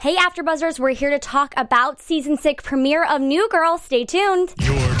Hey, AfterBuzzers, we're here to talk about season 6 premiere of New Girl. Stay tuned.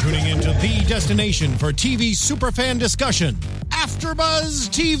 You're tuning into the destination for TV superfan discussion, AfterBuzz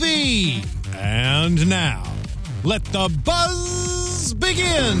TV. And now, let the buzz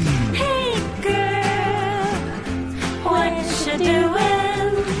begin. Hey, girl, what you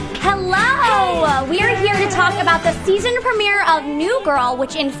doing? Hello! We are here to talk about the season premiere of New Girl,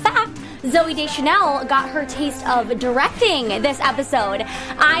 which in fact, Zooey Deschanel got her taste of directing this episode.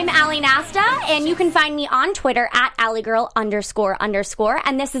 I'm Allie Nasta, and you can find me on Twitter at AllieGirl__.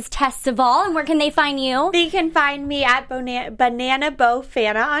 And this is Tess Saval, and where can they find you? They can find me at Banana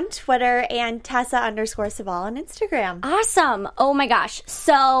Bofana on Twitter and Tessa_Saval on Instagram. Awesome. Oh my gosh.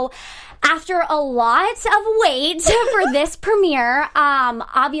 So, after a lot of wait for this premiere,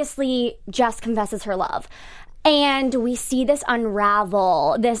 obviously Jess confesses her love. And we see this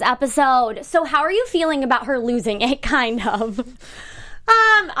unravel this episode. So how are you feeling about her losing it, kind of?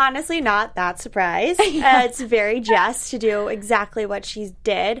 Honestly, not that surprised. It's very Jess to do exactly what she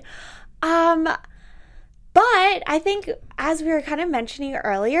did. But I think, as we were kind of mentioning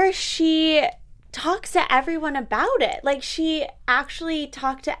earlier, she talks to everyone about it. Like, she actually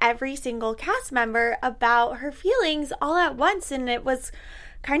talked to every single cast member about her feelings all at once, and it was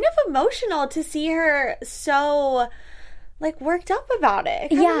kind of emotional to see her so, like, worked up about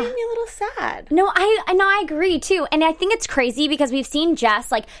it. It kind of made me a little sad. No, I agree, too. And I think it's crazy because we've seen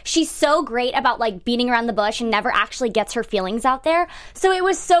Jess, like, she's so great about, like, beating around the bush and never actually gets her feelings out there. So it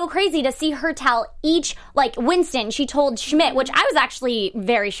was so crazy to see her tell each, like, Winston, she told Schmidt, which I was actually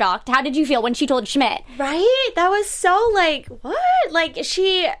very shocked. How did you feel when she told Schmidt? Right? That was so, like, what? Like,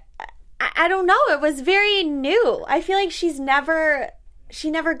 I don't know. It was very new. I feel like she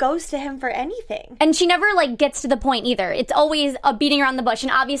never goes to him for anything. And she never, like, gets to the point either. It's always a beating around the bush.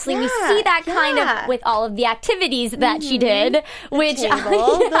 And obviously we see that kind of with all of the activities that she did. Which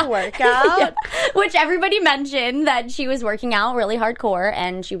the workout. Which everybody mentioned that she was working out really hardcore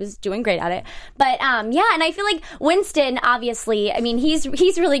and she was doing great at it. But, and I feel like Winston, obviously, I mean, he's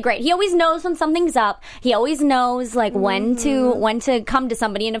really great. He always knows when something's up. He always knows, like, when to come to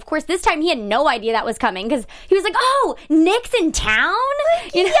somebody. And, of course, this time he had no idea that was coming because he was like, oh, Nick's in town?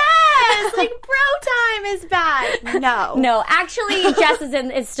 Yes! Like, bro time is back. No, actually, Jess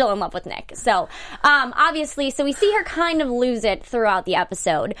is still in love with Nick. So, obviously, so we see her kind of lose it throughout the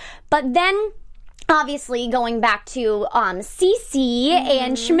episode. But then, obviously, going back to Cece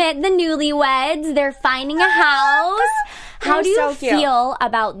and Schmidt, the newlyweds, they're finding a house. How do you feel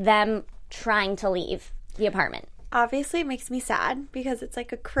about them trying to leave the apartment? Obviously, it makes me sad because it's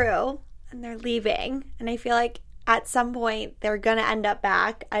like a crew and they're leaving. And I feel like at some point, they're going to end up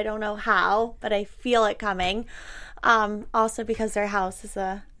back. I don't know how, but I feel it coming. Also because their house is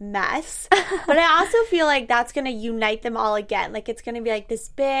a mess. But I also feel like that's going to unite them all again. Like, it's going to be like this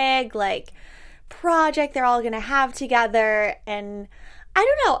big, like, project they're all going to have together. And I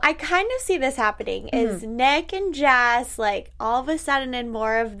don't know. I kind of see this happening. Is Nick and Jess, like, all of a sudden in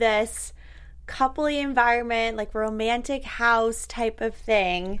more of this coupley environment, like, romantic house type of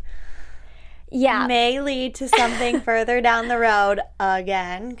thing. Yeah. May lead to something further down the road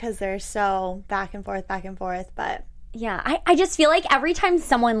again, because they're so back and forth, but yeah, I just feel like every time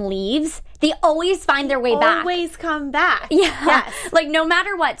someone leaves, they always find their way back. Always come back. Yeah. Yes. Like, no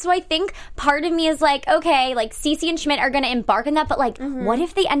matter what. So I think part of me is like, okay, like, Cece and Schmidt are going to embark on that, but, like, what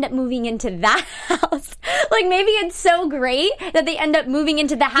if they end up moving into that house? Like, maybe it's so great that they end up moving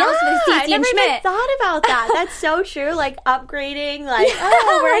into the house with Cece and Schmidt. I never even thought about that. That's so true. Like, upgrading, like,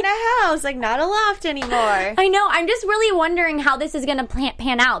 we're in a house, like, not a loft anymore. I know. I'm just really wondering how this is going to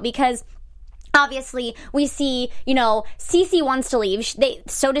pan out because obviously, we see, Cece wants to leave.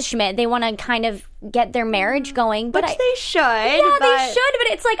 So does Schmidt. They want to kind of get their marriage going. Which they should. Yeah, they should.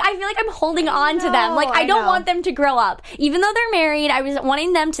 But it's like, I feel like I'm holding on to them. Like, I don't want them to grow up. Even though they're married, I was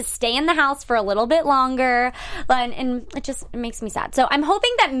wanting them to stay in the house for a little bit longer. And it makes me sad. So I'm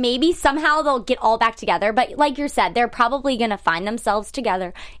hoping that maybe somehow they'll get all back together. But like you said, they're probably going to find themselves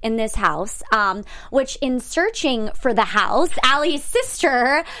together in this house. Which, in searching for the house, Allie's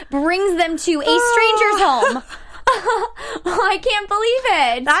sister brings them to a stranger's home. I can't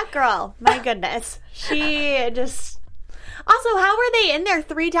believe it. That girl, my goodness. She just... Also, how were they in there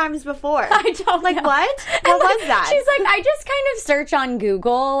 3 times before? I don't know. What? What was that? She's like, I just kind of search on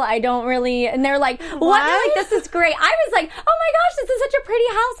Google. I don't really... And they're like, what? They're like, this is great. I was like, oh my gosh, this is such a pretty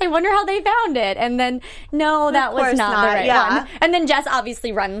house. I wonder how they found it. And then, no, that was not the right one. And then Jess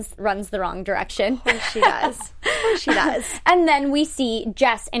obviously runs the wrong direction. Of course she does. And then we see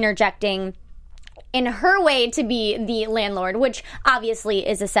Jess interjecting in her way to be the landlord, which obviously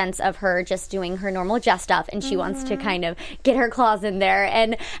is a sense of her just doing her normal Jess stuff, and she wants to kind of get her claws in there.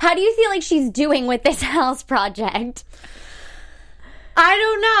 And how do you feel like she's doing with this house project? I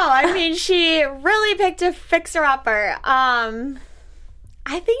don't know. I mean, she really picked a fixer-upper.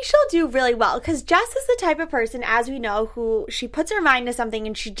 I think she'll do really well because Jess is the type of person, as we know, who she puts her mind to something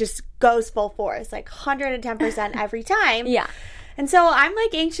and she just goes full force, like 110% every time. Yeah. And so I'm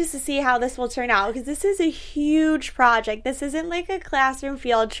like anxious to see how this will turn out because this is a huge project. This isn't like a classroom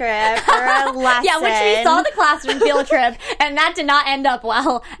field trip or a lesson. Yeah, which we saw the classroom field trip, and that did not end up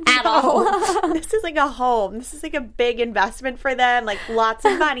well at all. This is like a home. This is like a big investment for them, like lots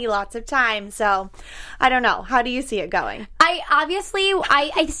of money, lots of time. So I don't know. How do you see it going?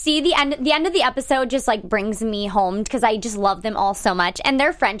 I see the end of the episode just like brings me home because I just love them all so much, and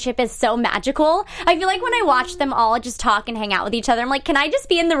their friendship is so magical. I feel like when I watch them all just talk and hang out with each other, I'm like, can I just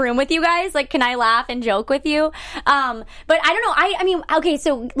be in the room with you guys? Like, can I laugh and joke with you? But I don't know. I mean, okay,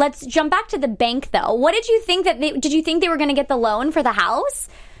 so let's jump back to the bank though. What did you think did you think they were going to get the loan for the house?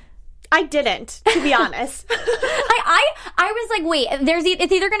 I didn't, to be honest. I was like, wait,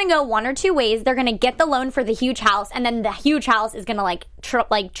 it's either going to go one or two ways. They're going to get the loan for the huge house, and then the huge house is going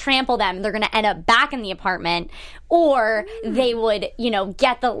to trample them. They're going to end up back in the apartment, or they would,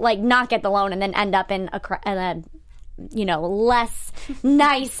 get not get the loan and then end up in a less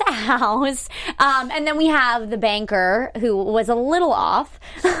nice house. And then we have the banker who was a little off.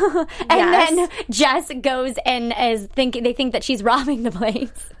 And then Jess goes and they think that she's robbing the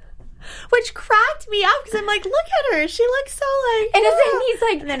place. Which cracked me up because I'm like, look at her. She looks so like... And then he's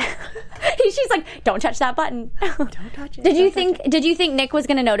like... And then she's like, don't touch that button. Don't touch it. Did you think Nick was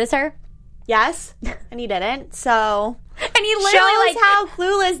going to notice her? Yes. And he didn't. So... And he literally shows how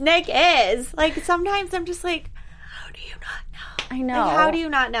clueless Nick is. Like, sometimes I'm just like, how do you not know? I know. Like, how do you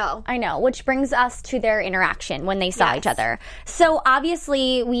not know? I know, which brings us to their interaction when they saw each other. So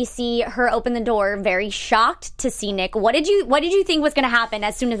obviously we see her open the door, very shocked to see Nick. What did you think was going to happen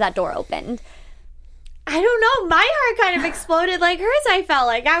as soon as that door opened? I don't know. My heart kind of exploded like hers, I felt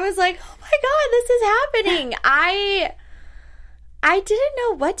like. I was like, oh my God, this is happening. I didn't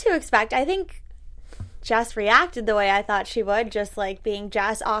know what to expect. I think Jess reacted the way I thought she would, just like being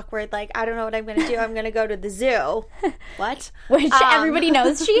Jess, awkward, like, I don't know what I'm going to do. I'm going to go to the zoo. What? Which everybody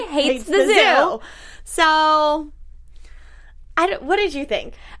knows she hates the zoo. So, what did you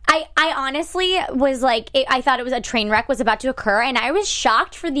think? I honestly was like, I thought it was a train wreck was about to occur, and I was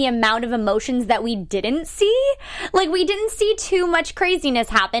shocked for the amount of emotions that we didn't see. Like, we didn't see too much craziness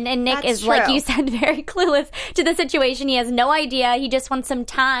happen, and Nick is, like you said, very clueless to the situation. He has no idea. He just wants some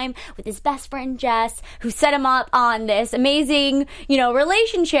time with his best friend, Jess, who set him up on this amazing,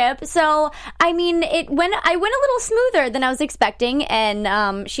 relationship. So, I mean, I went a little smoother than I was expecting,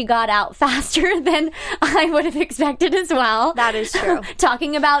 and she got out faster than I would have expected as well. That is true.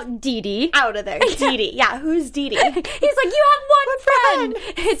 Talking about Dee Dee. Out of there. Dee Dee. Yeah, who's Dee Dee? He's like, you have one friend.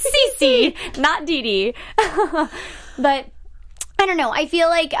 It's Cece, not Dee Dee. But I don't know. I feel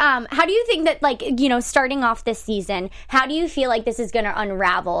like, how do you think that, starting off this season, how do you feel like this is going to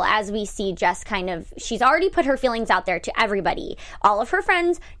unravel as we see Jess she's already put her feelings out there to everybody. All of her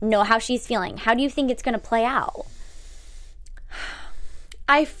friends know how she's feeling. How do you think it's going to play out?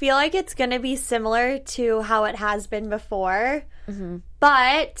 I feel like it's going to be similar to how it has been before. Mm-hmm.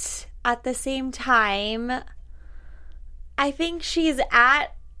 But at the same time, I think she's at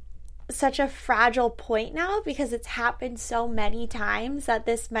such a fragile point now because it's happened so many times that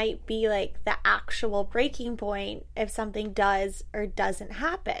this might be like the actual breaking point if something does or doesn't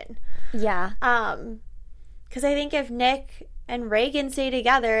happen. Yeah. Because I think if Nick and Reagan stay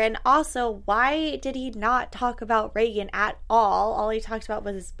together, and also, why did he not talk about Reagan at all? All he talked about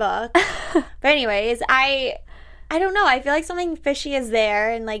was his book. But anyways, I don't know. I feel like something fishy is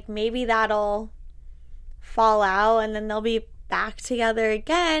there, and like maybe that'll fall out, and then they'll be back together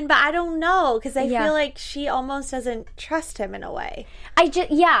again. But I don't know because I feel like she almost doesn't trust him in a way. I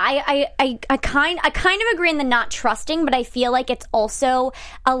kind of agree in the not trusting, but I feel like it's also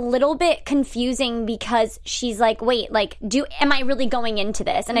a little bit confusing because she's like, wait, like, am I really going into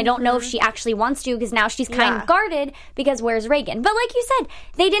this? And I don't know if she actually wants to because now she's kind of guarded because where's Reagan? But like you said,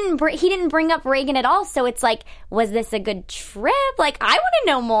 he didn't bring up Reagan at all. So it's like, was this a good trip? Like, I want to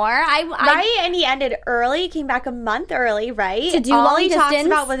know more. Right, and he ended early, came back a month early, right? To do all long he distance. Talks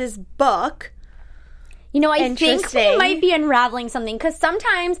about was his book. I think we might be unraveling something because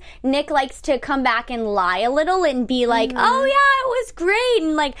sometimes Nick likes to come back and lie a little and be like, oh, yeah, it was great.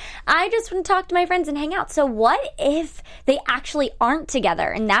 And like, I just want to talk to my friends and hang out. So what if they actually aren't together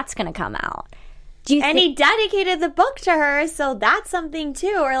and that's going to come out? And he dedicated the book to her, so that's something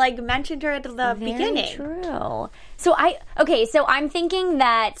too, or like mentioned her at the beginning. True. So I'm thinking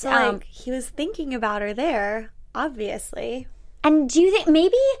that he was thinking about her there, obviously. And do you think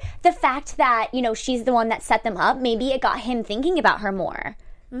maybe the fact that, she's the one that set them up, maybe it got him thinking about her more?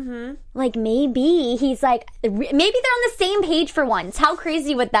 Mm-hmm. Like, maybe he's like, maybe they're on the same page for once. How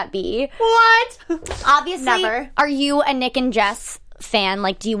crazy would that be? What? Obviously, never. Are you a Nick and Jess fan?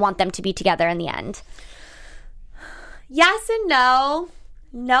 Like, do you want them to be together in the end? Yes and no.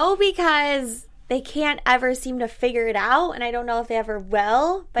 No, because they can't ever seem to figure it out, and I don't know if they ever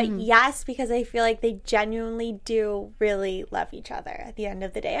will. But yes, because I feel like they genuinely do really love each other at the end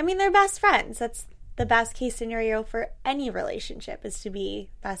of the day. I mean, they're best friends. That's the best case scenario for any relationship, is to be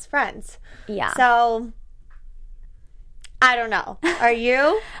best friends. Yeah. So I don't know. Are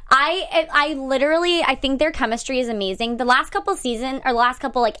you? I think their chemistry is amazing. The last couple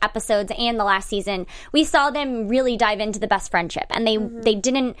episodes and the last season, we saw them really dive into the best friendship, and they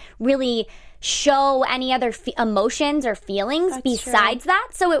didn't really show any other emotions or feelings besides that.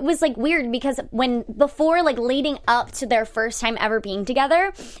 So it was like weird, because before leading up to their first time ever being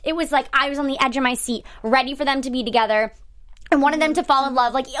together, it was like I was on the edge of my seat, ready for them to be together. I wanted them to fall in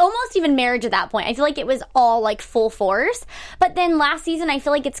love, almost even marriage at that point. I feel like it was all, full force. But then last season, I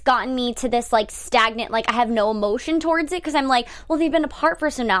feel like it's gotten me to this, stagnant, I have no emotion towards it, because I'm like, well, they've been apart for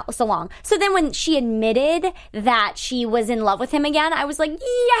so long. So then when she admitted that she was in love with him again, I was like,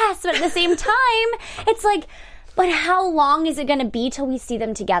 yes! But at the same time, it's like, but how long is it going to be till we see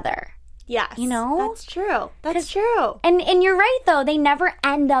them together? Yes. That's true. That's true. And you're right, though. They never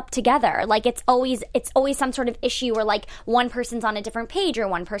end up together. It's always some sort of issue where, one person's on a different page, or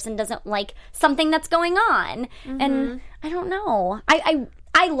one person doesn't like something that's going on. Mm-hmm. And I don't know.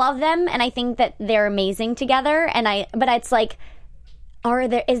 I love them, and I think that they're amazing together. But it's like,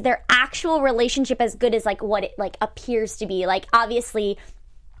 is their actual relationship as good as, what it, appears to be? Obviously,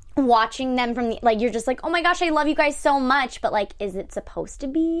 watching them from you're just like, oh my gosh, I love you guys so much, but is it supposed to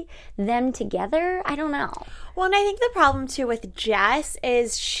be them together? I don't know. Well, and I think the problem too with Jess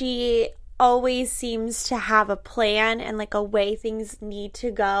is she always seems to have a plan and a way things need to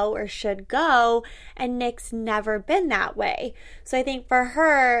go or should go, and Nick's never been that way. So I think for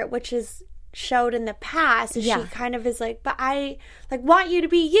her, which is showed in the past, she kind of is but I want you to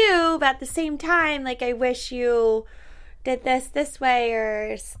be you, but at the same time, I wish you did this way,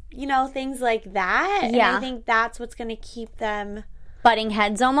 or things like that. And I think that's what's going to keep them butting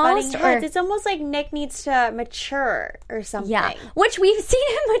heads almost. It's almost like Nick needs to mature or something. Yeah, which we've seen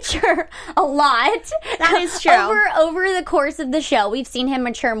him mature a lot. That is true. Over the course of the show, we've seen him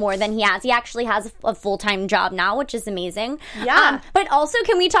mature more than he has. He actually has a full-time job now, which is amazing. Yeah. But also,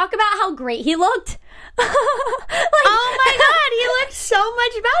 can we talk about how great he looked? Oh my god, he looked so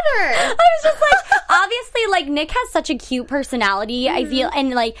much better. I was just obviously, Nick has such a cute personality. I feel,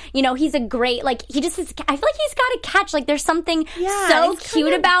 and he's a great, he just is, I feel like he's got a catch. There's something so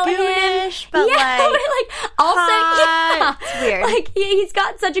cute about him. But also, hot. It's weird. He's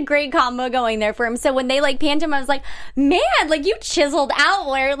got such a great combo going there for him. So when they panned him, I was like, man, you chiseled out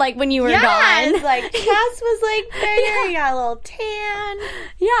when you were gone. Cass was there, you got a little tan.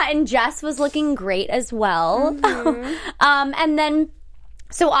 Yeah, and Jess was looking great as well. Mm-hmm. And then,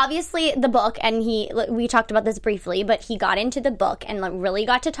 so obviously the book, and we talked about this briefly, but he got into the book and really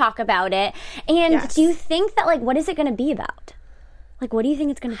got to talk about it. And do you think that what is it going to be about? What do you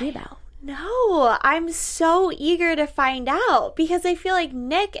think it's going to be about? No, I'm so eager to find out, because I feel like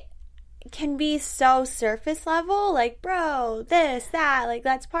Nick can be so surface level, bro, this, that,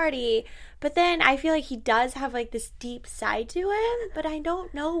 let's party. But then I feel like he does have this deep side to him, but I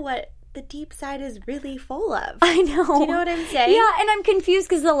don't know what the deep side is really full of. I know. Do you know what I'm saying? Yeah, and I'm confused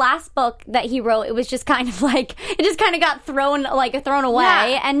because the last book that he wrote, it was just kind of it just kind of got thrown away.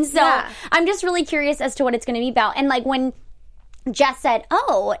 Yeah. And so I'm just really curious as to what it's going to be about. And when Jess said,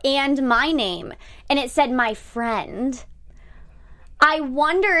 oh, and my name, and it said my friend, I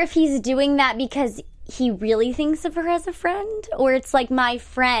wonder if he's doing that because he really thinks of her as a friend, or it's my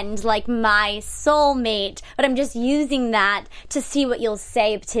friend, my soulmate, but I'm just using that to see what you'll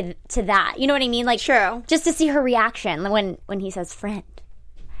say to that. You know what I mean? True. Just to see her reaction when he says friend.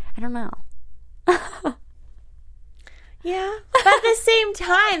 I don't know. Yeah. But at the same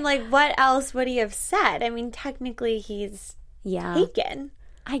time, what else would he have said? I mean, technically he's taken.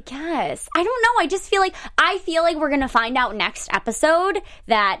 I guess. I don't know. I just feel like we're gonna find out next episode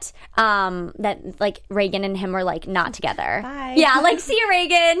that Reagan and him are not together. Bye. Yeah, see you,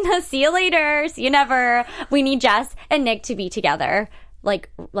 Reagan. See you later. See you never. We need Jess and Nick to be together. Right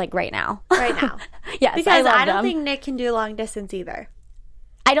now. Right now. Yes. Because I don't them. think Nick can do long distance either.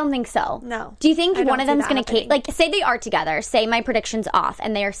 I don't think so. No. Do you think I one don't of see them's that going to cave? happening. Like, say they are together. Say my prediction's off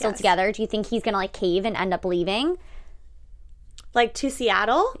and they are still Yes. together. Do you think he's going to, like, cave and end up leaving? Like, to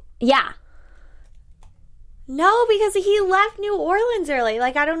Seattle? Yeah. No, because he left New Orleans early.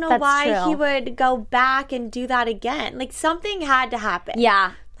 Like, I don't know That's why true. he would go back and do that again. Like, something had to happen.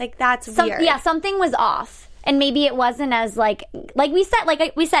 Yeah. Like, that's weird. Yeah, something was off. And maybe it wasn't as, like we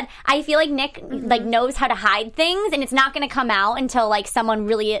said, I feel like Nick, like, knows how to hide things, and it's not going to come out until, like, someone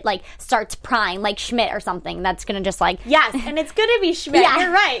really, like, starts prying, like Schmidt or something. That's going to just, like... Yes, and it's going to be Schmidt. Yeah.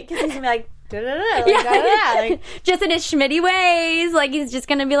 You're right. Because he's going to be like, da-da-da, like, da-da-da, like, just in his Schmitty ways. Like, he's just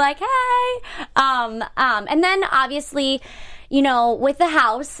going to be like, hey. And then, obviously... You know, with the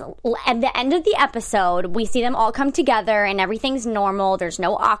house, at the end of the episode, we see them all come together and everything's normal. There's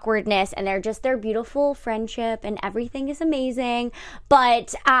no awkwardness and they're just their beautiful friendship and everything is amazing.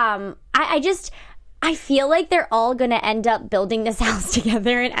 But I feel like they're all going to end up building this house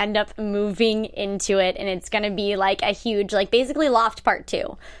together and end up moving into it. And it's going to be like a huge, like basically Loft Part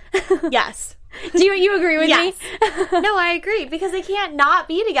 2. yes. Do you agree with Yes. me? No, I agree. Because they can't not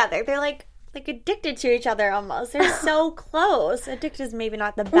be together. They're like addicted to each other almost. They're so close. Addicted is maybe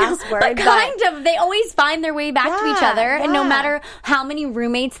not the best word, but kind of. They always find their way back to each Yeah, other. And no yeah. matter how many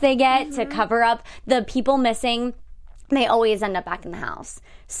roommates they get to cover up the people missing, they always end up back in the house.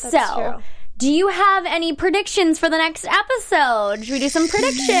 That's true. Do you have any predictions for the next episode? Should we do some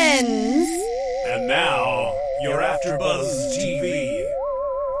predictions? And now, your AfterBuzz TV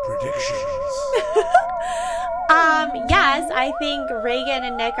predictions. Yes, I think Reagan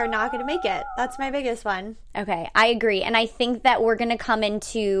and Nick are not going to make it. That's my biggest one. Okay, I agree. And I think that we're going to come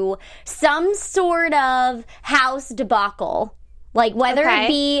into some sort of house debacle. Like, whether it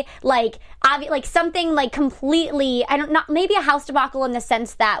be, like something, like, completely, maybe a house debacle in the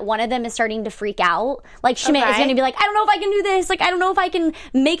sense that one of them is starting to freak out. Like, Schmidt is going to be like, I don't know if I can do this. Like, I don't know if I can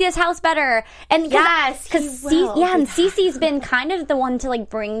make this house better. And Yes, he will. and Cece's been kind of the one to, like,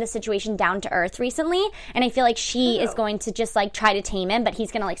 bring the situation down to earth recently. And I feel like she is going to just, like, try to tame him, but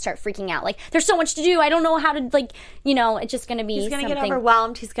he's going to, like, start freaking out. Like, there's so much to do. I don't know how to, like, you know, it's just going to be He's going to get something-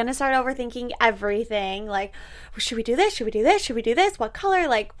 overwhelmed. He's going to start overthinking everything. Like, well, should we do this? Should we do this? Should we do this? What color?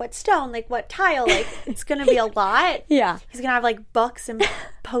 Like, what stone? Like, what tile? Like, it's going to be a lot. Yeah. He's going to have, like, books and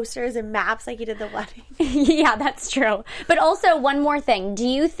posters and maps like he did the wedding. Yeah, that's true. But also, one more thing. Do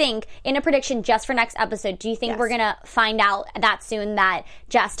you think, in a prediction just for next episode, do you think Yes. we're going to find out that soon that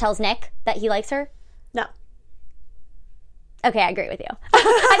Jess tells Nick that he likes her? No. Okay, I agree with you. I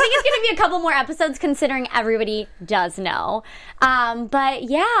think it's going to be a couple more episodes considering everybody does know. But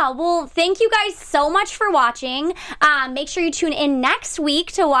yeah, well, thank you guys so much for watching. Make sure you tune in next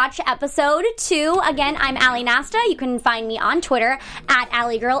week to watch episode 2. Again, I'm Allie Nasta. You can find me on Twitter at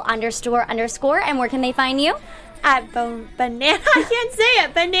AllieGirl__. And where can they find you? At Banana, I can't say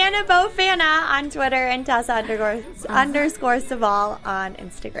it. Banana Bofana on Twitter and Tessa__ Saval on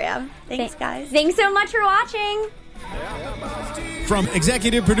Instagram. Thanks, guys. Thanks so much for watching. From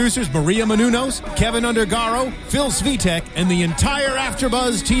executive producers Maria Menounos, Kevin Undergaro, Phil Svitek, and the entire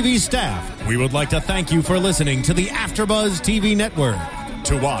AfterBuzz TV staff, we would like to thank you for listening to the AfterBuzz TV network.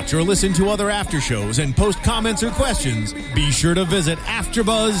 To watch or listen to other after shows and post comments or questions, be sure to visit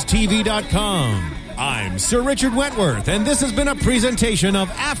AfterBuzzTV.com. I'm Sir Richard Wentworth, and this has been a presentation of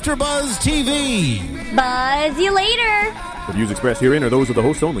AfterBuzz TV. Buzz you later. The views expressed herein are those of the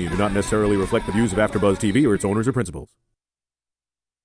hosts only and do not necessarily reflect the views of AfterBuzz TV or its owners or principals.